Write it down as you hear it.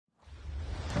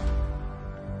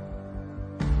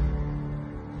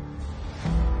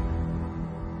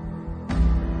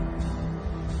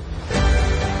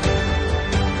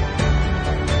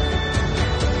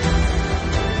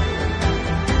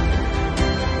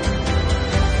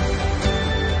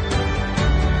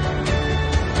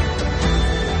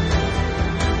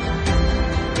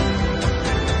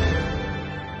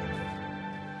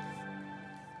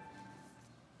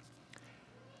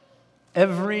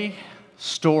Every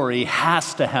story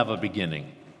has to have a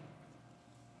beginning.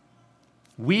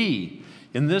 We,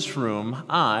 in this room,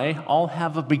 all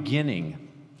have a beginning.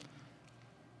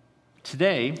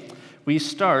 Today, we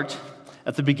start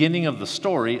at the beginning of the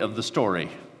story of the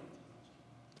story.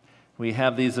 We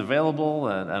have these available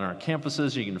on our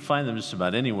campuses. You can find them just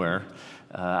about anywhere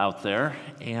out there.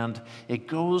 And it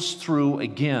goes through,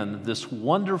 again, this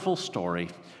wonderful story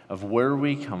of where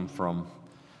we come from,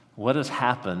 what has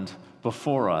happened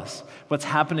before us, what's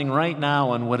happening right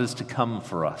now, and what is to come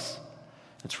for us.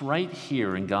 It's right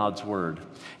here in God's Word.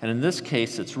 And in this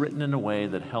case, it's written in a way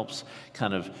that helps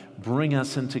kind of bring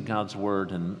us into God's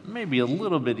Word in maybe a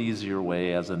little bit easier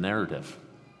way as a narrative,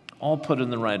 all put in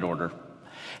the right order.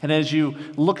 And as you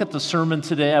look at the sermon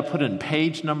today, I put in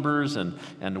page numbers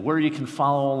and where you can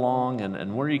follow along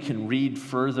and where you can read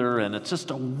further. And it's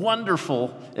just a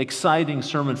wonderful, exciting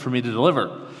sermon for me to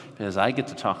deliver because I get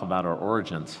to talk about our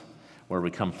origins, where we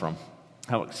come from.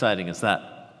 How exciting is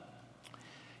that?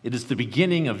 It is the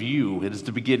beginning of you. It is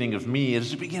the beginning of me. It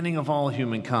is the beginning of all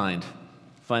humankind,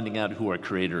 finding out who our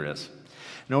Creator is.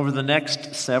 And over the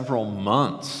next several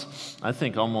months, I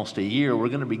think almost a year, we're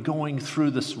going to be going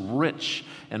through this rich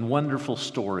and wonderful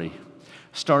story,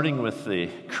 starting with the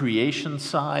creation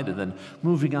side and then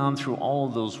moving on through all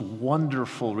of those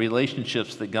wonderful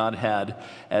relationships that God had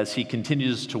as He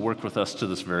continues to work with us to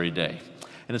this very day.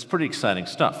 And it's pretty exciting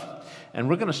stuff. And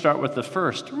we're going to start with the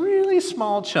first really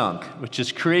small chunk, which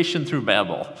is creation through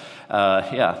Babel.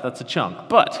 That's a chunk.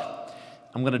 But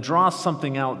I'm going to draw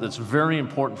something out that's very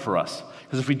important for us.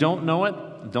 Because if we don't know it,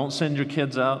 don't send your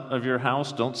kids out of your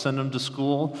house. Don't send them to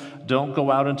school. Don't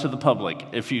go out into the public.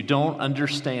 If you don't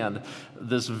understand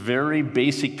this very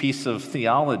basic piece of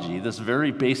theology, this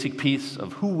very basic piece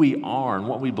of who we are and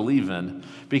what we believe in,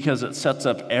 because it sets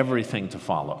up everything to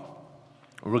follow.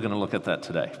 We're going to look at that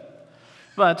today.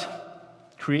 But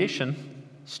creation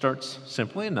starts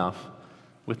simply enough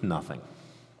with nothing.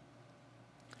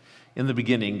 In the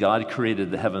beginning, God created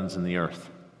the heavens and the earth.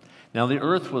 Now the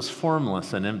earth was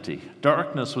formless and empty.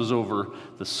 Darkness was over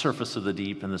the surface of the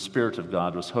deep, and the Spirit of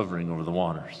God was hovering over the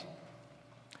waters.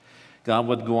 God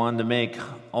would go on to make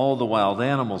all the wild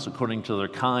animals according to their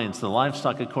kinds, the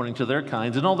livestock according to their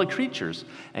kinds, and all the creatures.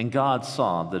 And God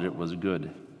saw that it was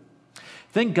good.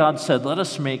 Then God said, let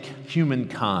us make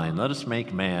humankind, let us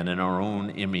make man in our own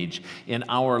image, in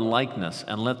our likeness,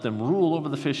 and let them rule over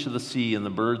the fish of the sea and the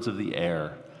birds of the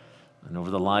air, and over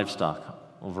the livestock,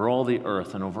 over all the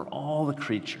earth, and over all the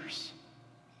creatures.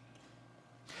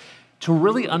 To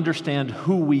really understand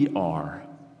who we are,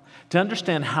 to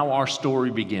understand how our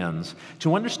story begins,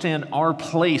 to understand our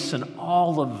place in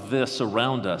all of this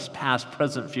around us, past,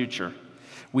 present, future,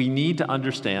 we need to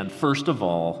understand, first of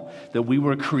all, that we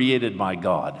were created by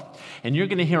God. And you're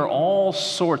going to hear all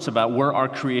sorts about where our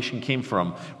creation came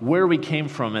from, where we came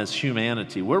from as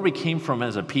humanity, where we came from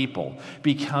as a people,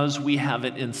 because we have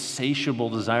an insatiable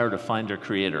desire to find our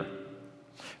Creator.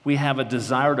 We have a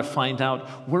desire to find out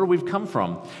where we've come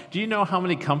from. Do you know how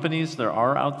many companies there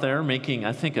are out there making,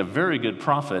 I think, a very good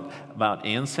profit about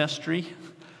ancestry?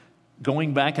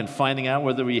 Going back and finding out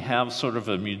whether we have sort of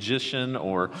a musician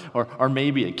or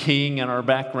maybe a king in our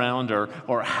background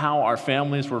or how our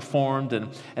families were formed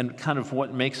and kind of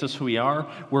what makes us who we are.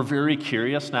 We're very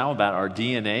curious now about our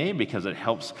DNA because it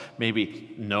helps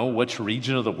maybe know which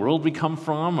region of the world we come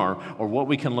from or what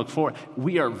we can look for.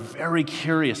 We are very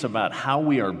curious about how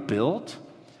we are built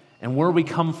and where we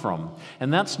come from.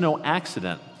 And that's no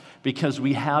accident because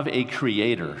we have a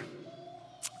Creator.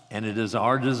 And it is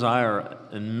our desire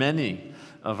in many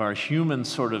of our human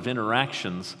sort of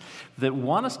interactions that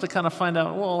want us to kind of find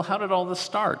out, well, how did all this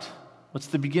start? What's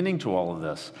the beginning to all of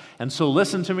this? And so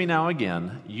listen to me now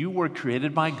again. You were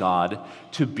created by God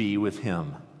to be with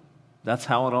Him. That's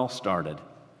how it all started.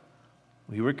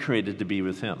 We were created to be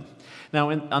with Him. Now,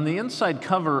 on the inside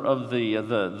cover of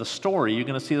the story, you're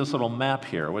going to see this little map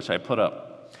here, which I put up.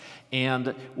 And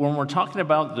when we're talking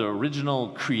about the original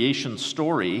creation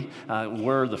story,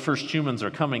 where the first humans are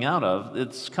coming out of,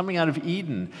 it's coming out of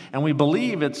Eden. And we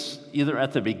believe it's either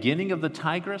at the beginning of the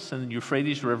Tigris and the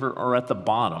Euphrates River or at the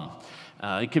bottom.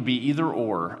 It could be either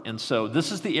or. And so this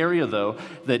is the area, though,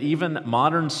 that even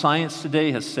modern science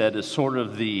today has said is sort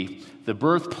of the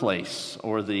birthplace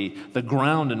or the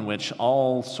ground in which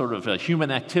all sort of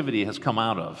human activity has come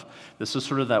out of. This is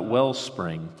sort of that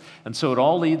wellspring. And so it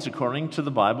all leads, according to the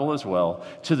Bible as well,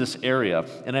 to this area.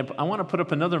 And I want to put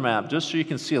up another map just so you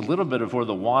can see a little bit of where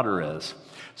the water is.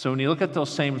 So when you look at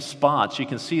those same spots, you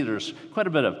can see there's quite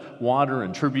a bit of water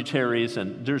and tributaries,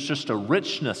 and there's just a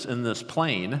richness in this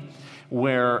plain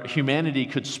where humanity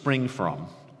could spring from.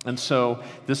 And so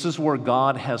this is where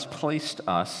God has placed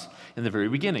us in the very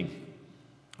beginning.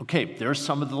 Okay, there's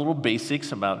some of the little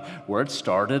basics about where it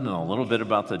started and a little bit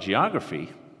about the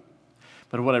geography.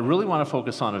 But what I really want to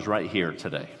focus on is right here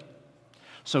today.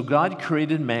 So God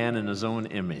created man in his own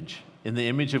image. In the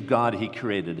image of God, he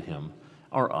created him,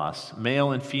 or us.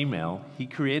 Male and female, he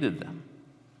created them.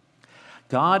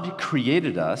 God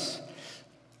created us,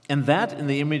 and that in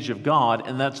the image of God,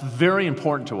 and that's very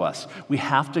important to us. We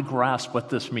have to grasp what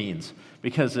this means,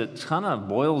 because it kind of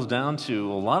boils down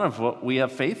to a lot of what we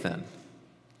have faith in.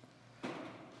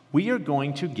 We are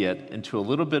going to get into a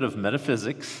little bit of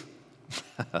metaphysics,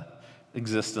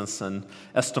 existence, and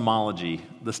epistemology,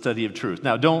 the study of truth.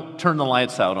 Now, don't turn the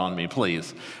lights out on me,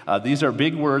 please. These are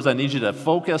big words. I need you to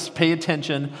focus, pay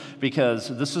attention, because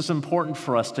this is important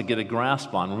for us to get a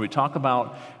grasp on. When we talk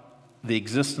about the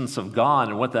existence of God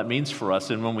and what that means for us,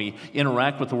 and when we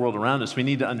interact with the world around us, we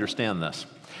need to understand this.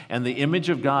 And the image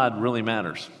of God really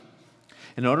matters.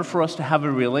 In order for us to have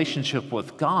a relationship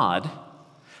with God,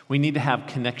 we need to have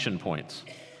connection points.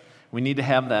 We need to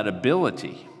have that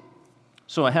ability.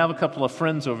 So I have a couple of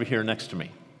friends over here next to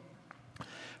me.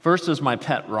 First is my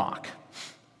pet rock.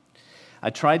 I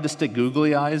tried to stick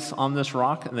googly eyes on this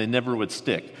rock, and they never would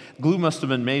stick. Glue must have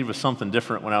been made with something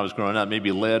different when I was growing up,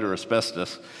 maybe lead or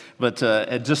asbestos, but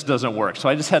it just doesn't work. So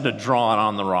I just had to draw it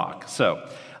on the rock. So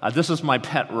this is my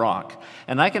pet rock.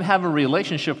 And I can have a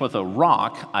relationship with a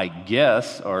rock, I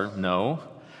guess, or no.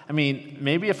 I mean,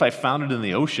 maybe if I found it in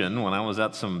the ocean when I was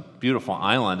at some beautiful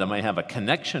island, I might have a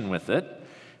connection with it.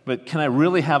 But can I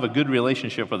really have a good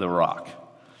relationship with a rock?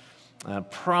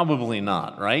 Probably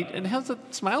not, right? It has a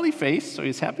smiley face, so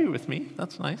he's happy with me.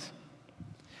 That's nice.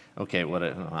 Okay,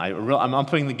 I'm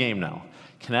upping the game now.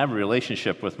 Can I have a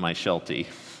relationship with my Sheltie?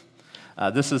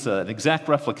 This is an exact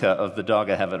replica of the dog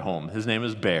I have at home. His name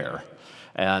is Bear.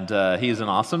 And he's an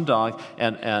awesome dog.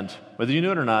 And whether you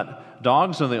know it or not,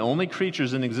 dogs are the only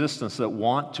creatures in existence that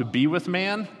want to be with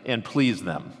man and please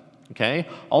them. Okay?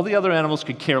 All the other animals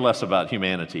could care less about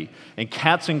humanity, and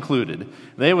cats included.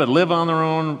 They would live on their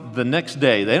own the next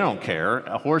day. They don't care.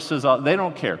 Horses, they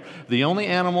don't care. The only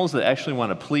animals that actually want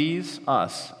to please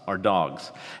us are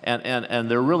dogs. And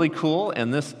they're really cool,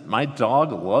 and my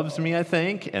dog loves me, I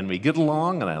think, and we get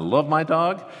along, and I love my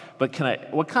dog. But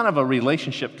what kind of a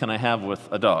relationship can I have with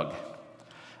a dog?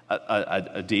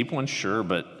 A deep one, sure,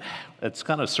 but it's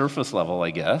kind of surface level,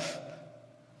 I guess.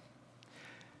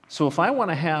 So if I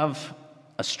want to have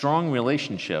a strong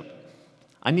relationship,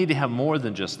 I need to have more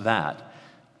than just that.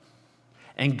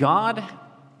 And God,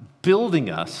 building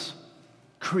us,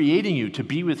 creating you to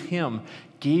be with him,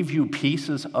 gave you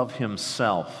pieces of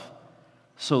himself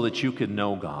so that you could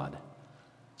know God,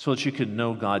 so that you could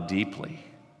know God deeply.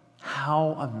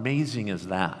 How amazing is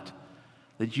that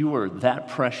you are that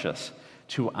precious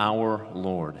to our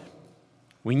Lord?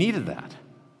 We needed that,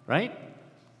 right?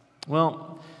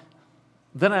 Well,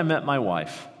 then I met my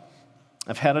wife.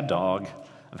 I've had a dog,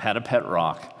 I've had a pet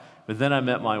rock, but then I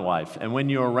met my wife. And when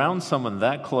you're around someone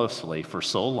that closely for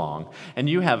so long, and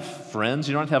you have friends,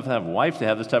 you don't have to have a wife to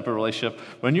have this type of relationship.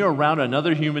 When you're around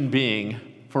another human being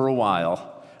for a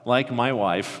while, like my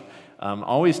wife,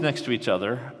 always next to each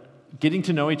other, getting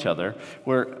to know each other,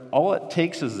 where all it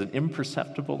takes is an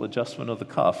imperceptible adjustment of the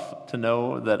cuff to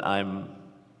know that I'm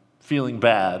feeling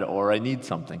bad or I need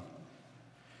something.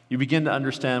 You begin to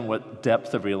understand what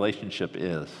depth of relationship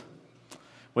is,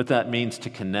 what that means to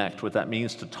connect, what that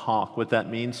means to talk, what that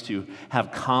means to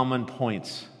have common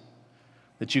points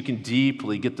that you can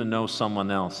deeply get to know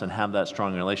someone else and have that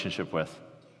strong relationship with.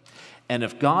 And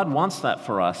if God wants that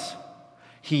for us,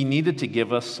 he needed to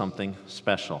give us something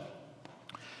special.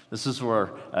 This is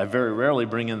where I very rarely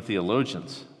bring in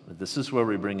theologians, but this is where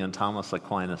we bring in Thomas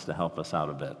Aquinas to help us out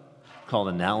a bit, called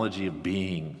analogy of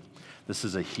being. This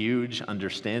is a huge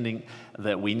understanding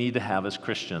that we need to have as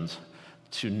Christians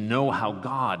to know how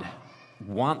God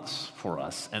wants for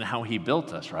us and how he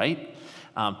built us, right?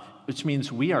 Which means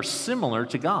we are similar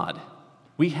to God.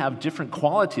 We have different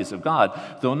qualities of God,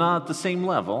 though not at the same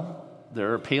level.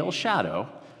 They're a pale shadow,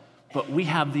 but we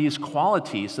have these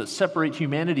qualities that separate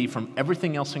humanity from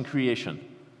everything else in creation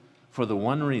for the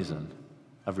one reason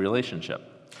of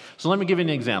relationship. So let me give you an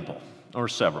example, or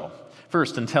several.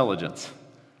 First, intelligence.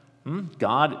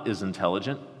 God is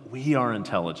intelligent. We are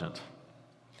intelligent.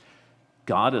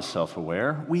 God is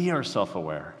self-aware. We are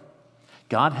self-aware.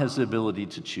 God has the ability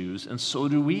to choose, and so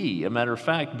do we. A matter of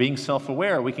fact, being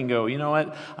self-aware, we can go, you know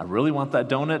what, I really want that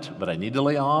donut, but I need to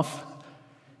lay off.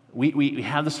 We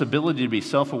have this ability to be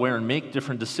self-aware and make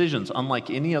different decisions,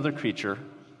 unlike any other creature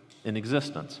in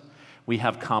existence. We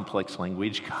have complex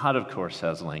language. God, of course,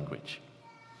 has language.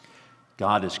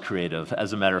 God is creative.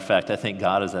 As a matter of fact, I think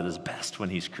God is at his best when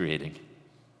he's creating.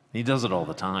 He does it all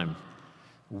the time.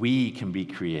 We can be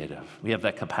creative. We have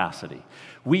that capacity.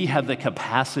 We have the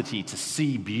capacity to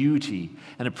see beauty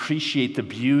and appreciate the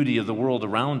beauty of the world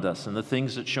around us and the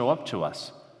things that show up to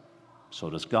us. So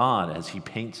does God as he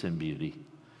paints in beauty.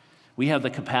 We have the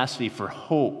capacity for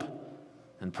hope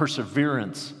and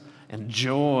perseverance and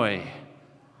joy.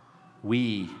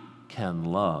 We can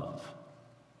love,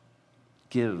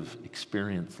 give,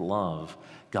 experience love.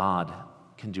 God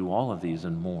can do all of these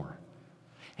and more.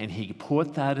 And he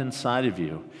put that inside of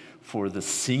you for the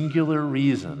singular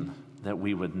reason that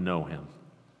we would know him,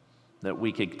 that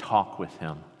we could talk with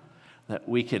him, that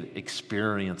we could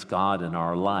experience God in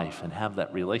our life and have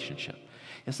that relationship.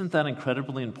 Isn't that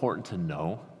incredibly important to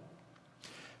know?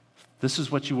 This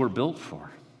is what you were built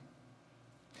for.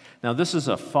 Now, this is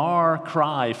a far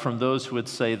cry from those who would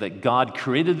say that God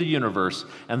created the universe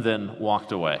and then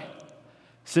walked away.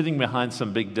 Sitting behind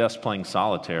some big desk playing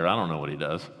solitaire, I don't know what he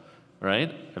does,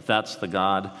 right? If that's the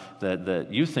God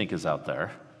that you think is out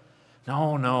there.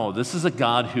 No, this is a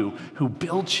God who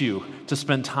built you to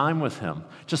spend time with him,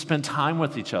 to spend time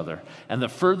with each other. And the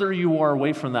further you are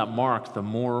away from that mark, the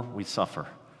more we suffer,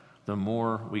 the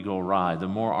more we go awry, the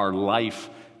more our life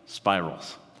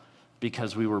spirals.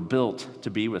 Because we were built to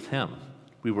be with him.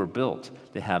 We were built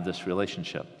to have this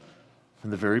relationship. From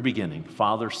the very beginning,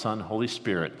 Father, Son, Holy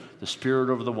Spirit, the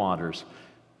Spirit over the waters,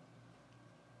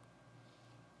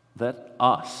 let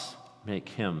us make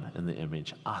him in the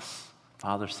image. Us,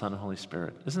 Father, Son, and Holy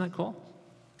Spirit. Isn't that cool?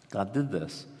 God did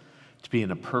this to be in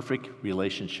a perfect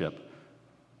relationship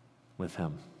with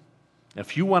him.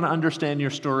 If you want to understand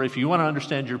your story, if you want to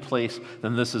understand your place,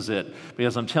 then this is it.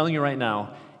 Because I'm telling you right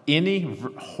now, any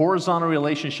horizontal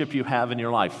relationship you have in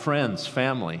your life, friends,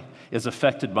 family, is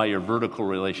affected by your vertical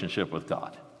relationship with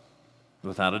God,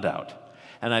 without a doubt.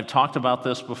 And I've talked about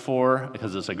this before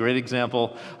because it's a great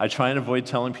example. I try and avoid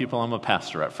telling people I'm a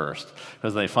pastor at first,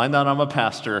 because they find out I'm a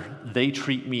pastor, they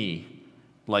treat me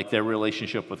like their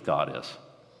relationship with God is.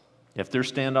 If they're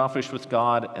standoffish with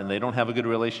God and they don't have a good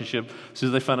relationship, as soon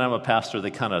as they find out I'm a pastor,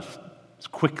 they kind of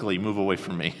quickly move away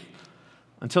from me.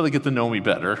 Until they get to know me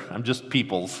better. I'm just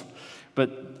people's.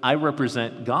 But I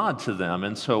represent God to them,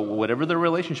 and so whatever their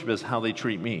relationship is, how they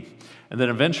treat me. And then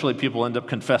eventually people end up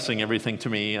confessing everything to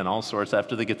me and all sorts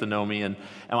after they get to know me, and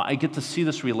I get to see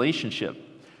this relationship.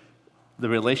 The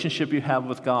relationship you have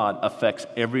with God affects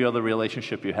every other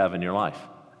relationship you have in your life,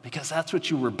 because that's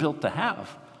what you were built to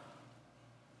have.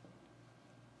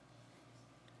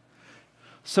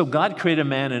 So God created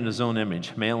man in his own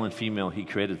image, male and female, he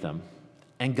created them.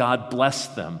 And God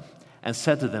blessed them and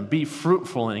said to them, be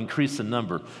fruitful and increase in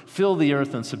number. Fill the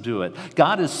earth and subdue it.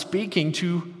 God is speaking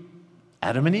to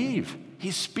Adam and Eve.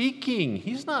 He's speaking.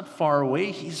 He's not far away.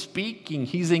 He's speaking.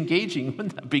 He's engaging.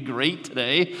 Wouldn't that be great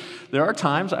today? There are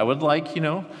times I would like,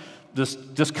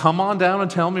 just come on down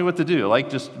and tell me what to do. Like,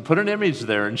 just put an image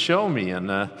there and show me. And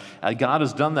God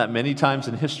has done that many times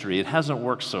in history. It hasn't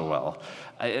worked so well.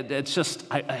 It's just,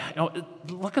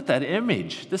 look at that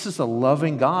image. This is a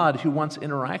loving God who wants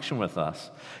interaction with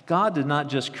us. God did not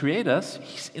just create us,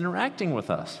 he's interacting with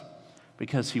us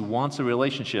because he wants a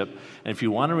relationship. And if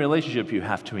you want a relationship, you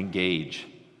have to engage.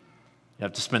 You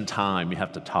have to spend time. You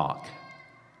have to talk.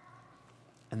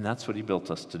 And that's what he built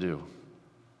us to do.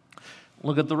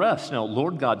 Look at the rest.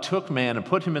 Lord God took man and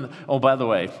put him in. Oh, by the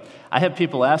way, I have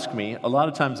people ask me a lot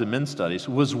of times in men's studies,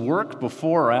 was work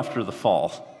before or after the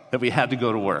fall? That we had to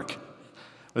go to work.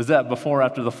 Was that before or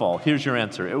after the fall? Here's your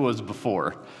answer. It was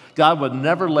before. God would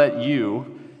never let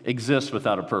you exist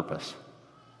without a purpose.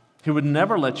 He would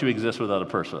never let you exist without a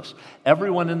purpose.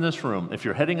 Everyone in this room, if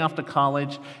you're heading off to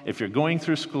college, if you're going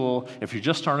through school, if you're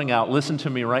just starting out, listen to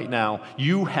me right now.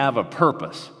 You have a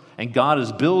purpose, and God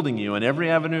is building you in every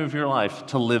avenue of your life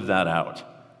to live that out.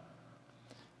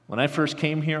 When I first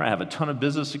came here, I have a ton of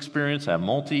business experience. I have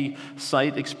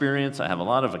multi-site experience. I have a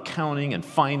lot of accounting and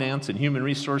finance and human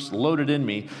resource loaded in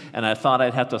me, and I thought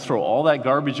I'd have to throw all that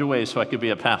garbage away so I could be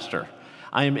a pastor.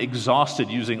 I am exhausted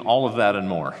using all of that and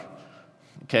more.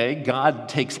 Okay? God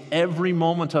takes every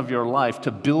moment of your life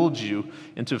to build you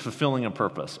into fulfilling a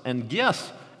purpose. And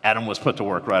yes, Adam was put to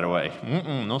work right away.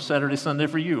 No Saturday, Sunday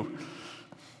for you.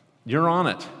 You're on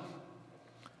it.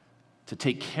 To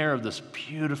take care of this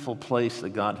beautiful place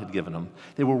that God had given them.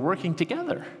 They were working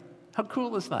together. How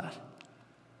cool is that?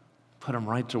 Put them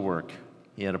right to work.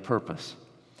 He had a purpose.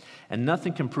 And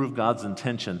nothing can prove God's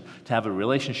intention to have a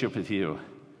relationship with you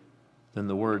than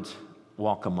the words,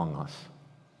 walk among us.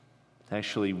 To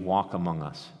actually walk among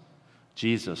us.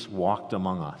 Jesus walked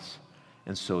among us,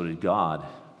 and so did God.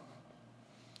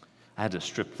 I had to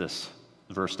strip this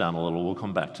verse down a little. We'll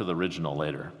come back to the original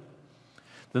later.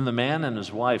 Then the man and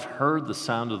his wife heard the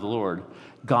sound of the Lord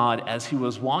God as he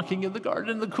was walking in the garden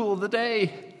in the cool of the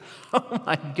day. Oh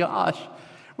my gosh.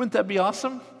 Wouldn't that be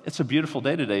awesome? It's a beautiful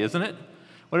day today, isn't it?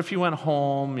 What if you went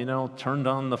home, turned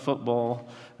on the football,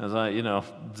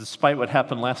 despite what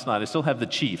happened last night, I still have the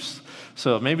Chiefs.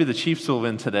 So maybe the Chiefs will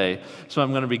win today. So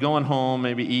I'm going to be going home,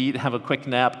 maybe eat, have a quick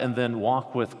nap, and then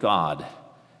walk with God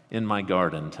in my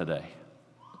garden today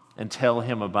and tell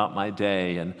him about my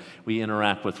day, and we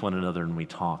interact with one another and we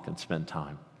talk and spend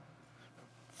time.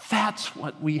 That's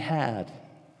what we had.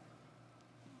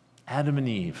 Adam and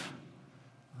Eve.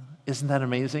 Isn't that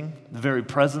amazing? The very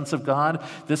presence of God.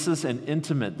 This is an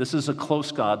intimate, this is a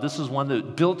close God. This is one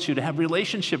that built you to have a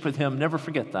relationship with him. Never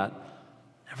forget that.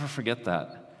 Never forget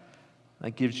that.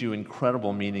 That gives you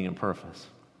incredible meaning and purpose.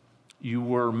 You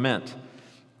were meant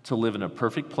to live in a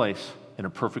perfect place, in a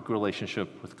perfect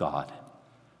relationship with God.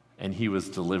 And he was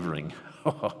delivering.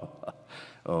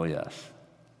 Oh, yes.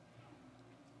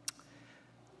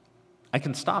 I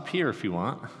can stop here if you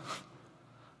want.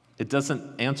 It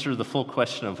doesn't answer the full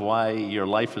question of why your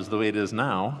life is the way it is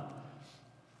now,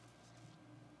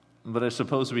 but I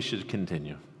suppose we should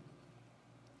continue.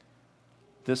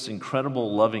 This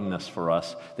incredible lovingness for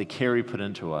us that Carrie put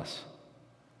into us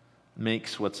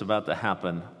makes what's about to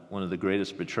happen one of the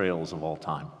greatest betrayals of all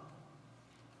time.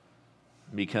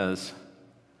 Because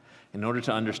in order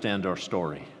to understand our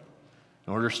story,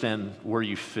 in order to understand where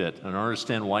you fit, in order to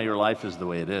understand why your life is the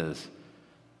way it is,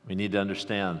 we need to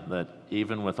understand that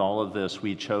even with all of this,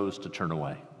 we chose to turn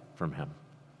away from him.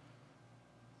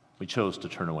 We chose to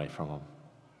turn away from him.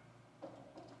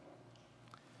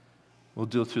 We'll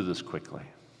deal through this quickly.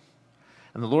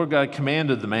 And the Lord God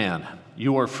commanded the man,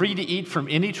 "You are free to eat from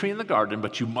any tree in the garden,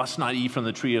 but you must not eat from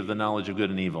the tree of the knowledge of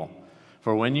good and evil.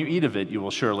 For when you eat of it, you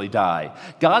will surely die."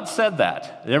 God said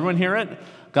that. Did everyone hear it?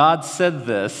 God said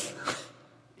this.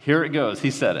 Here it goes.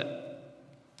 He said it.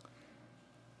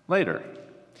 Later.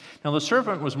 Now the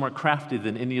serpent was more crafty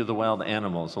than any of the wild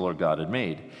animals the Lord God had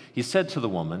made. He said to the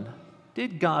woman,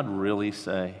 "Did God really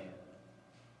say?"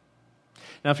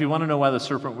 Now if you want to know why the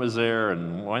serpent was there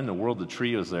and why in the world the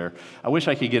tree was there, I wish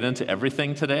I could get into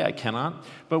everything today. I cannot.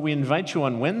 But we invite you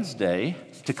on Wednesday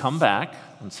to come back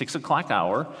on 6 o'clock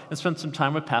hour and spend some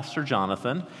time with Pastor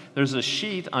Jonathan. There's a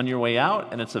sheet on your way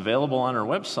out, and it's available on our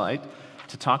website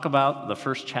to talk about the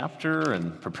first chapter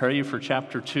and prepare you for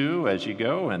chapter 2 as you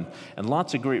go, and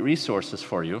lots of great resources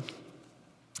for you.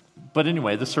 But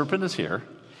anyway, the serpent is here,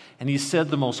 and he said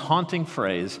the most haunting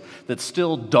phrase that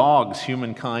still dogs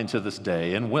humankind to this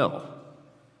day and will.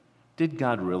 Did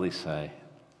God really say?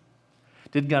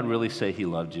 Did God really say he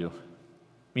loved you?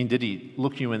 I mean, did he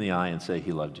look you in the eye and say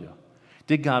he loved you?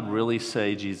 Did God really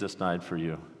say Jesus died for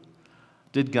you?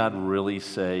 Did God really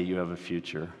say you have a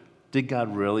future? Did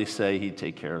God really say he'd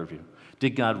take care of you?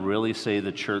 Did God really say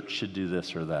the church should do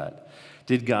this or that?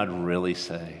 Did God really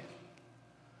say?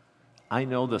 I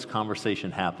know this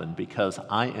conversation happened because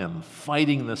I am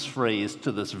fighting this phrase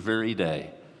to this very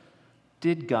day.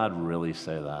 Did God really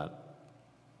say that?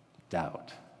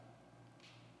 Doubt.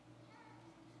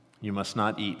 You must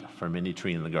not eat from any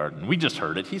tree in the garden. We just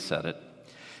heard it. He said it.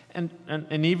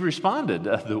 And Eve responded.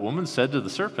 The woman said to the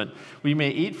serpent, "We may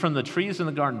eat from the trees in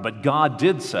the garden, but God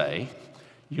did say,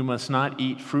 you must not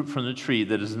eat fruit from the tree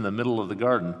that is in the middle of the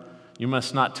garden. You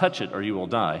must not touch it or you will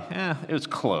die." It was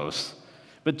close.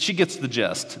 But she gets the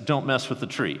gist. Don't mess with the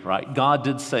tree, right? God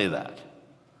did say that.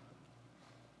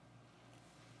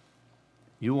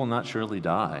 "You will not surely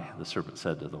die," the serpent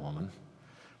said to the woman.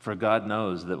 "For God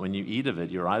knows that when you eat of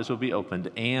it, your eyes will be opened."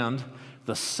 And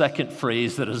the second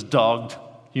phrase that has dogged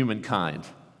humankind,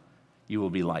 "you will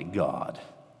be like God."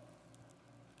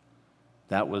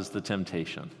 That was the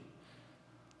temptation.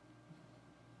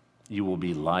 You will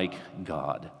be like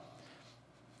God.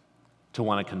 To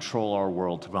want to control our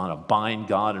world, to want to bind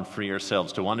God and free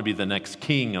ourselves, to want to be the next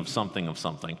king of something,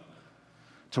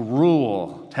 to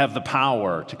rule, to have the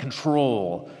power, to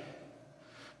control.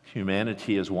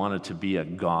 Humanity has wanted to be a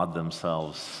God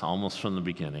themselves, almost from the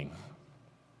beginning.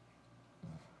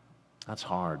 That's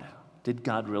hard. Did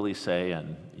God really say,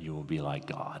 "and you will be like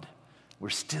God"? We're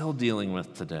still dealing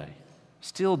with today.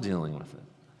 Still dealing with it.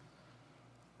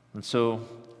 And so,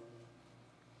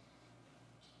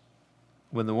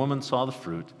 when the woman saw the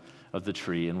fruit of the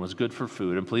tree and was good for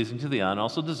food and pleasing to the eye and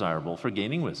also desirable for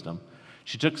gaining wisdom,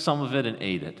 she took some of it and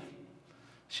ate it.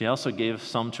 She also gave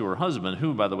some to her husband,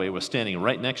 who, by the way, was standing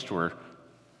right next to her,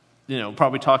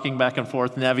 probably talking back and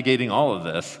forth, navigating all of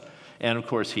this. And of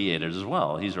course, he ate it as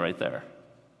well. He's right there.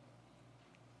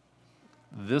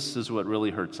 This is what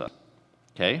really hurts us,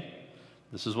 okay?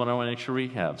 This is what I want to make sure we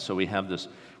have. So we have this.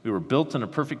 We were built in a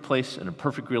perfect place, in a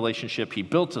perfect relationship. He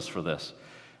built us for this.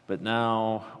 But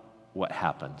now, what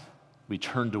happened? We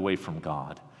turned away from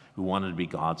God. We wanted to be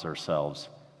gods ourselves.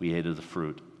 We ate of the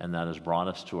fruit, and that has brought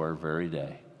us to our very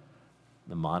day,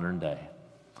 the modern day.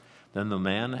 Then the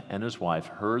man and his wife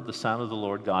heard the sound of the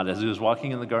Lord God as he was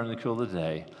walking in the garden in the cool of the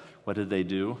day. What did they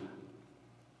do?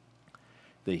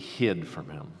 They hid from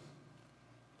him.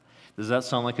 Does that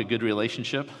sound like a good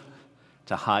relationship?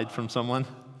 To hide from someone?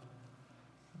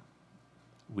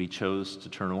 We chose to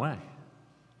turn away.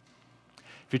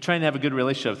 If you're trying to have a good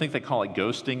relationship, I think they call it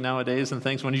ghosting nowadays and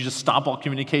things, when you just stop all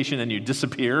communication and you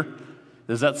disappear.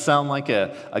 Does that sound like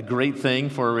a great thing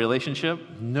for a relationship?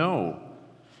 No.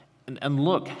 And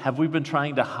look, have we been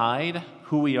trying to hide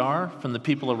who we are from the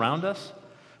people around us,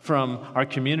 from our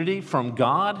community, from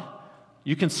God?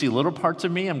 You can see little parts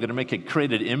of me. I'm going to make a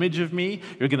created image of me.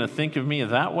 You're going to think of me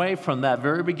that way. From that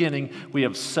very beginning, we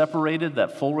have separated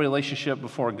that full relationship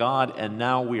before God, and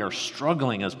now we are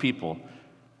struggling as people.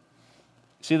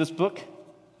 See this book?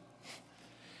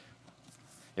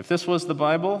 If this was the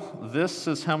Bible, this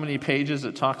is how many pages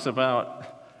it talks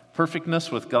about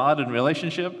perfectness with God and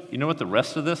relationship. You know what the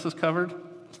rest of this is covered?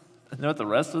 You know what the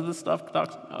rest of this stuff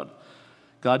talks about?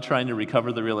 God trying to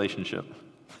recover the relationship.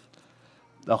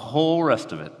 The whole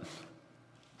rest of it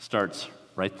starts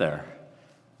right there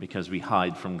because we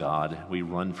hide from God. We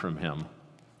run from Him.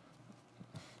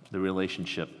 The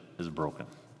relationship is broken.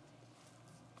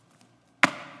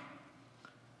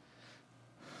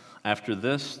 After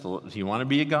this, do you want to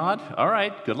be a God? All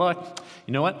right, good luck.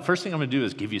 You know what? First thing I'm going to do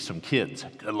is give you some kids.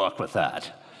 Good luck with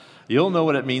that. You'll know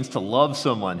what it means to love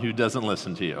someone who doesn't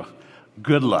listen to you.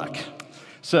 Good luck.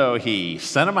 So he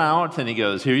sent them out, and he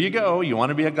goes, here you go. You want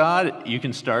to be a God? You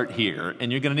can start here.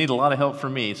 And you're going to need a lot of help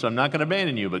from me, so I'm not going to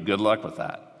abandon you, but good luck with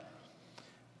that.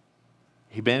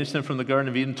 He banished them from the Garden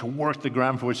of Eden to work the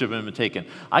ground for which they've been taken.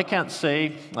 I can't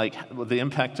say like the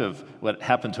impact of what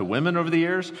happened to women over the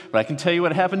years, but I can tell you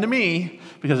what happened to me,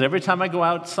 because every time I go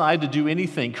outside to do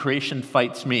anything, creation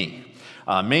fights me.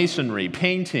 Masonry,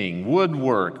 painting,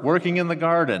 woodwork, working in the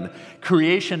garden.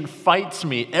 Creation fights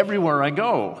me everywhere I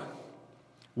go.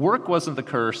 Work wasn't the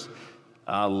curse,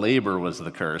 labor was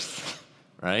the curse,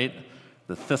 right?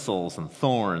 The thistles and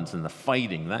thorns and the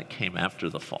fighting, that came after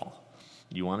the fall.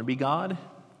 You want to be God?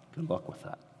 Good luck with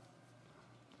that.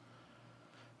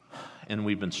 And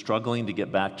we've been struggling to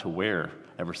get back to where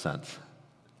ever since?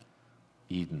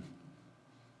 Eden.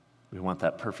 We want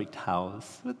that perfect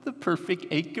house with the perfect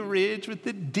acreage, with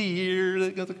the deer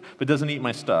that goes, but doesn't eat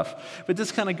my stuff. But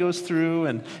just kind of goes through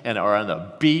and are on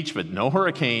the beach, but no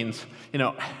hurricanes. You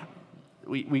know,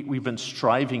 we've been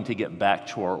striving to get back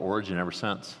to our origin ever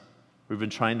since. We've been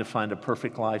trying to find a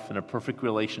perfect life and a perfect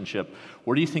relationship.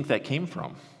 Where do you think that came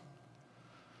from?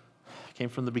 It came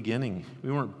from the beginning.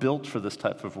 We weren't built for this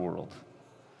type of world.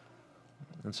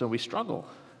 And so we struggle.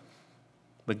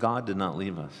 But God did not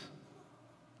leave us.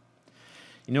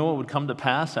 You know what would come to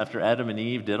pass after Adam and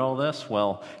Eve did all this?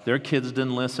 Well, their kids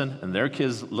didn't listen, and their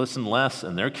kids listened less,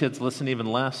 and their kids listened even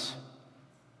less.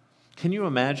 Can you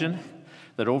imagine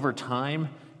that over time,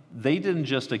 they didn't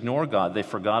just ignore God, they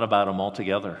forgot about Him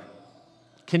altogether?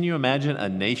 Can you imagine a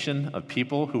nation of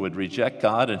people who would reject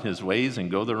God and His ways and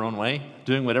go their own way,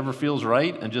 doing whatever feels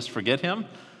right and just forget Him? And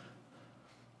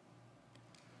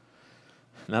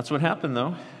that's what happened,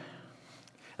 though.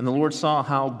 And the Lord saw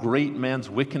how great man's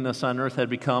wickedness on earth had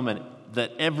become, and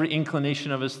that every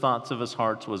inclination of his thoughts of his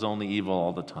hearts was only evil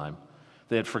all the time.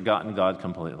 They had forgotten God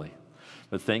completely.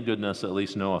 But thank goodness at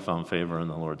least Noah found favor in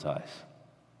the Lord's eyes.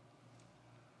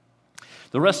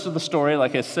 The rest of the story,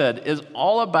 like I said, is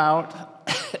all about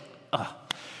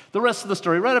the rest of the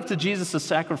story, right up to Jesus'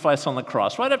 sacrifice on the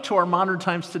cross, right up to our modern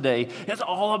times today, is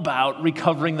all about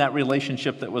recovering that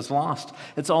relationship that was lost.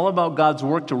 It's all about God's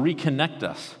work to reconnect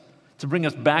us, to bring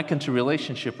us back into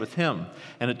relationship with Him.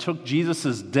 And it took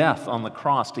Jesus' death on the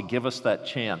cross to give us that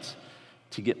chance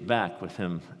to get back with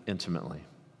Him intimately.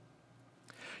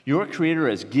 Your Creator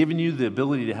has given you the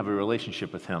ability to have a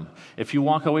relationship with Him. If you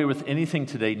walk away with anything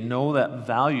today, know that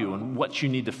value and what you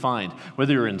need to find.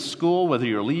 Whether you're in school, whether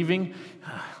you're leaving,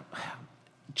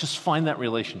 just find that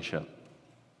relationship.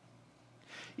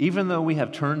 Even though we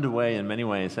have turned away in many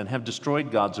ways and have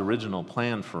destroyed God's original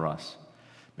plan for us,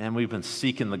 man, we've been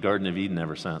seeking the Garden of Eden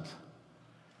ever since.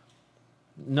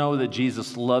 Know that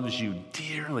Jesus loves you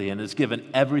dearly and has given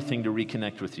everything to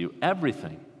reconnect with you.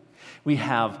 Everything. We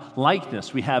have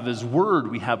likeness, we have His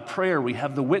Word, we have prayer, we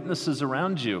have the witnesses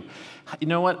around you. You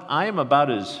know what? I am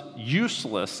about as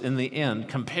useless in the end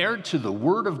compared to the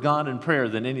Word of God and prayer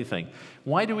than anything.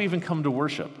 Why do we even come to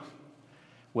worship?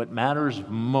 What matters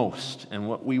most and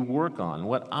what we work on,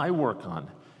 what I work on,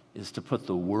 is to put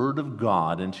the Word of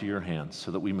God into your hands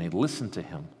so that we may listen to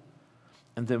Him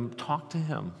and then talk to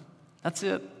him. That's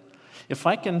it. If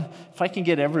I can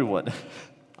get everyone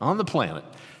on the planet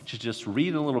to just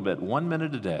read a little bit, 1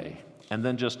 minute a day, and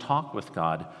then just talk with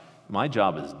God, my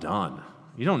job is done.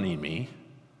 You don't need me.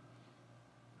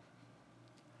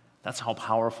 That's how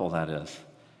powerful that is.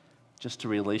 Just a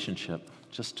relationship,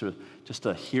 just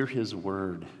to hear his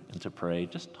word and to pray,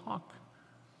 just talk.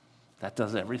 That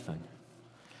does everything.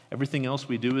 Everything else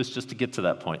we do is just to get to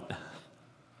that point.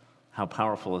 How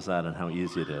powerful is that and how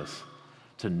easy it is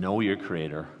to know your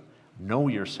Creator, know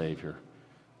your Savior,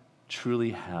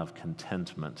 truly have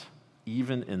contentment,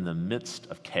 even in the midst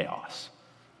of chaos.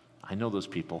 I know those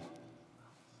people.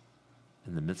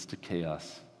 In the midst of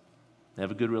chaos, they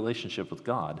have a good relationship with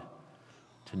God,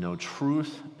 to know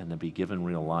truth and to be given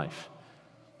real life.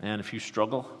 And if you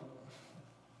struggle,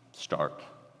 start,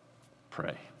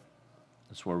 pray.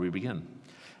 That's where we begin.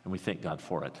 And we thank God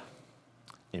for it.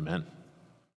 Amen.